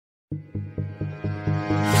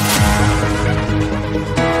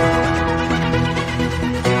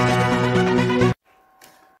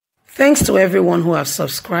Thanks to everyone who have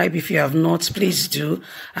subscribed. If you have not, please do.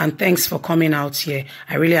 And thanks for coming out here.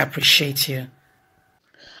 I really appreciate you.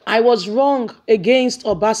 I was wrong against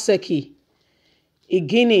Obaseki.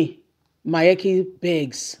 Igini Mayaki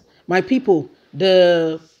begs. My people,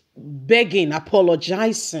 the begging,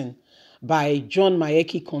 apologizing by John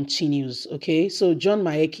Mayaki continues. Okay, so John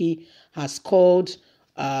Mayaki has called,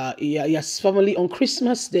 he has formally on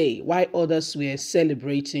Christmas Day, while others were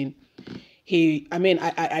celebrating.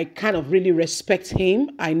 I kind of really respect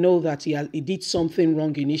him. I know that he did something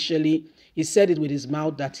wrong initially. He said it with his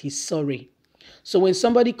mouth that he's sorry. So when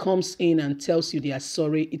somebody comes in and tells you they are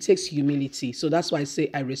sorry, it takes humility. So that's why I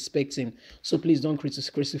say I respect him. So please don't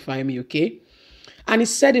crucify me, okay? And he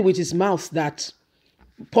said it with his mouth that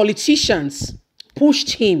politicians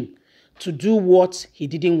pushed him to do what he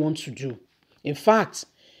didn't want to do. In fact,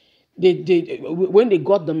 when they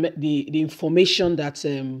got the information that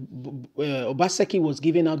Obaseki was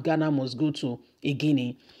giving out Ghana must go to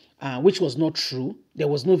Guinea, which was not true. There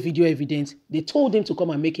was no video evidence. They told him to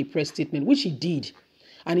come and make a press statement, which he did.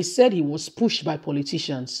 And he said he was pushed by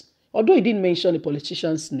politicians. Although he didn't mention the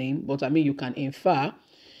politician's name, but I mean, you can infer,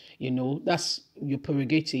 that's your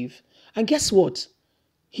prerogative. And guess what?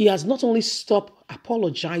 He has not only stopped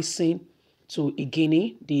apologizing to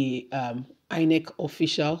Guinea, the INEC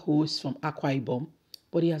official who is from Akwa Ibom,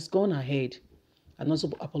 but he has gone ahead and also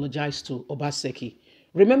apologized to Obaseki.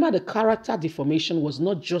 Remember, the character defamation was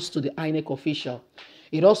not just to the INEC official.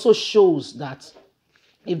 It also shows that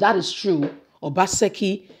if that is true,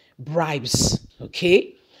 Obaseki bribes,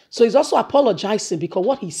 okay? So he's also apologizing because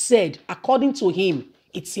what he said, according to him,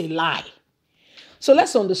 it's a lie. So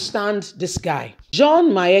let's understand this guy.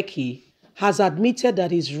 John Mayaki has admitted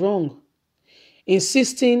that he's wrong,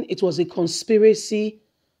 insisting it was a conspiracy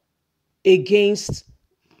against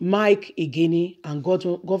Mike Igini and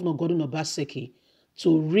Governor Gordon Obaseki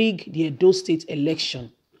to rig the Edo State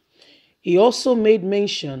election. He also made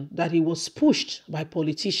mention that he was pushed by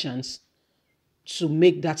politicians to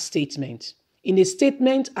make that statement. In a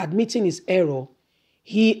statement admitting his error,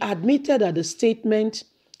 he admitted that the statement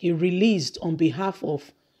he released on behalf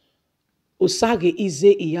of Osage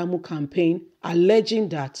Ize Iyamu campaign, alleging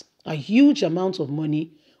that a huge amount of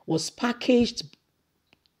money was packaged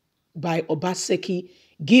by Obaseki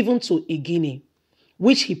given to Igini,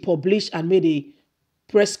 which he published and made a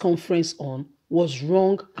press conference on, was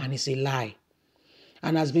wrong and is a lie,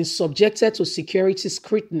 and has been subjected to security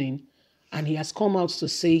scrutiny, and he has come out to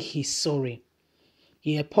say he's sorry.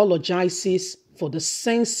 He apologizes for the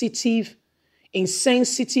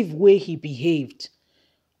insensitive way he behaved,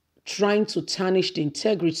 trying to tarnish the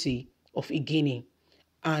integrity of Igini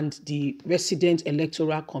and the resident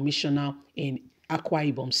electoral commissioner in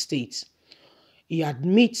Akwa Ibom State. He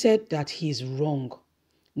admitted that he's wrong.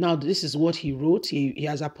 Now, this is what he wrote. He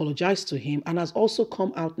has apologized to him and has also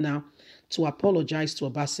come out now to apologize to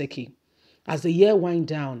Obaseki. As the year winds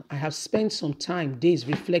down, I have spent some days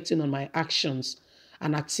reflecting on my actions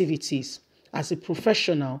and activities. As a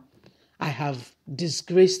professional, I have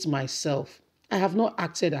disgraced myself. I have not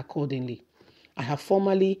acted accordingly. I have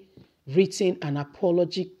formally written an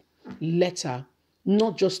apology letter,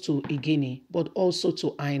 not just to Igini, but also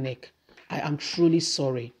to INEC. I am truly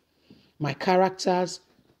sorry. My characters,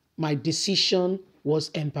 my decision was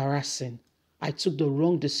embarrassing. I took the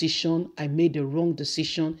wrong decision. I made the wrong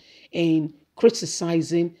decision in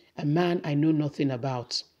criticizing a man I know nothing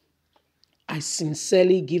about. I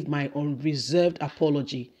sincerely give my unreserved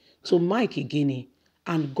apology to Mike Igini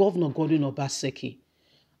and Governor Gordon Obaseki.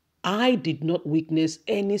 I did not witness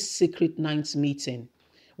any secret night meeting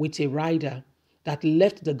with a rider that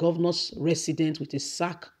left the governor's residence with a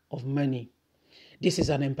sack of money. This is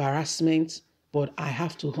an embarrassment, but I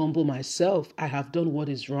have to humble myself. I have done what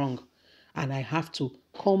is wrong, and I have to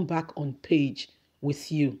come back on page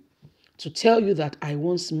with you to tell you that I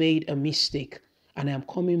once made a mistake and I am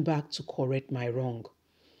coming back to correct my wrong.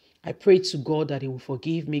 I pray to God that he will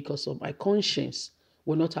forgive me because of my conscience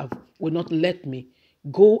will not let me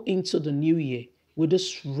go into the new year with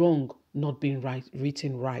this wrong not being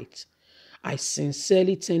written right. I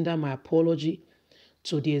sincerely tender my apology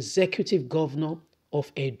to the executive governor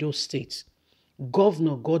of Edo State,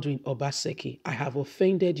 Governor Godwin Obaseki. I have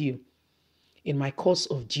offended you. In my course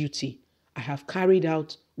of duty, I have carried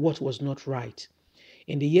out what was not right.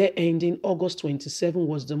 In the year ending August 27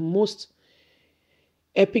 was the most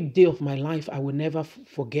epic day of my life. I will never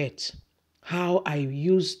forget how I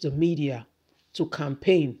used the media to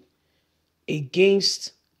campaign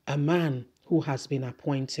against a man who has been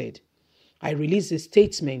appointed. I released a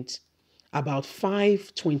statement about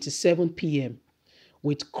 5:27 p.m.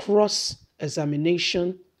 with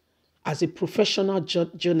cross-examination as a professional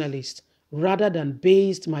journalist rather than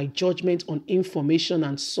based my judgment on information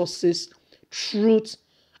and sources, truth,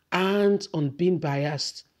 and on being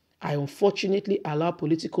biased. I unfortunately allow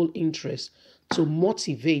political interest to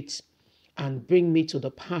motivate and bring me to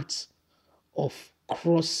the path of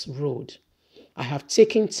crossroad. I have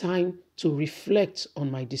taken time to reflect on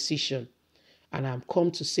my decision, and I have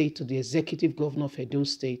come to say to the executive governor of Edo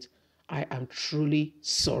State, I am truly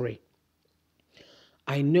sorry.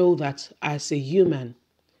 I know that as a human,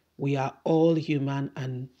 we are all human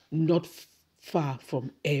and not far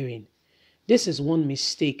from erring. This is one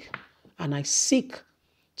mistake, and I seek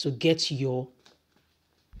to get your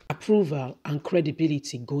approval and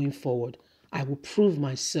credibility going forward. I will prove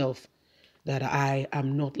myself that I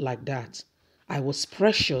am not like that. I was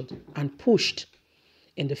pressured and pushed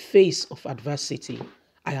in the face of adversity.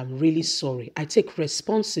 I am really sorry. I take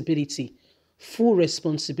responsibility, full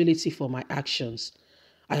responsibility for my actions.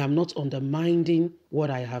 I am not undermining what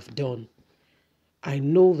I have done. I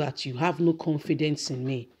know that you have no confidence in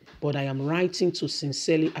me, but I am writing to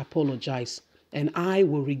sincerely apologize, and I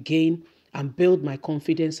will regain and build my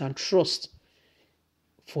confidence and trust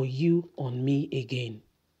for you on me again.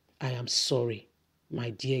 I am sorry,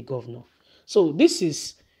 my dear governor. So this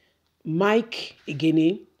is Mike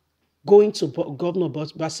Igene going to Governor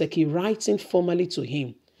Obaseki, writing formally to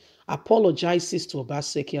him, apologizes to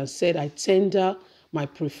Obaseki and said, I tender my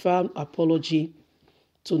profound apology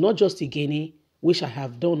to not just Igene, which I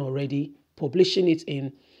have done already, publishing it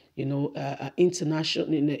in, international,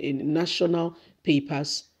 in national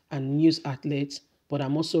papers and news outlets, but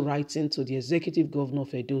I'm also writing to the executive governor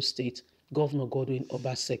of Edo State, Governor Godwin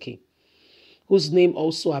Obaseki, whose name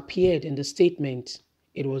also appeared in the statement.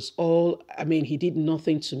 It was all, he did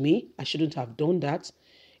nothing to me. I shouldn't have done that.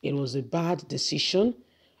 It was a bad decision,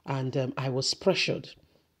 and I was pressured.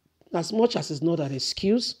 As much as it's not an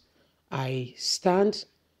excuse, I stand.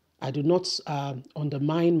 I do not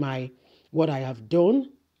undermine what I have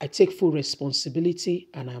done. I take full responsibility,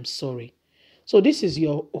 and I'm sorry. So this is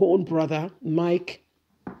your own brother, Mike,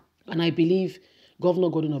 and I believe Governor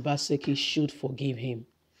Godwin Obaseki should forgive him.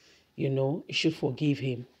 You should forgive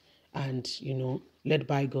him and, let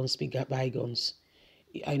bygones be bygones.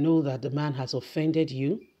 I know that the man has offended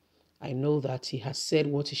you. I know that he has said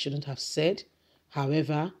what he shouldn't have said.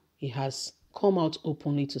 However, he has come out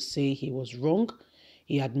openly to say he was wrong.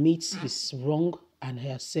 He admits he's wrong and he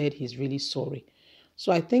has said he's really sorry.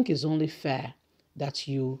 So I think it's only fair that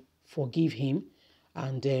you forgive him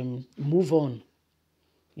and move on.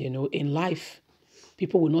 In life,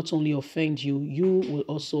 people will not only offend you, you will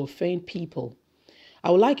also offend people. I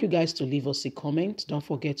would like you guys to leave us a comment. Don't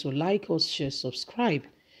forget to like us, share, subscribe.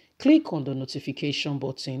 Click on the notification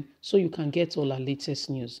button so you can get all our latest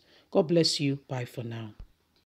news. God bless you. Bye for now.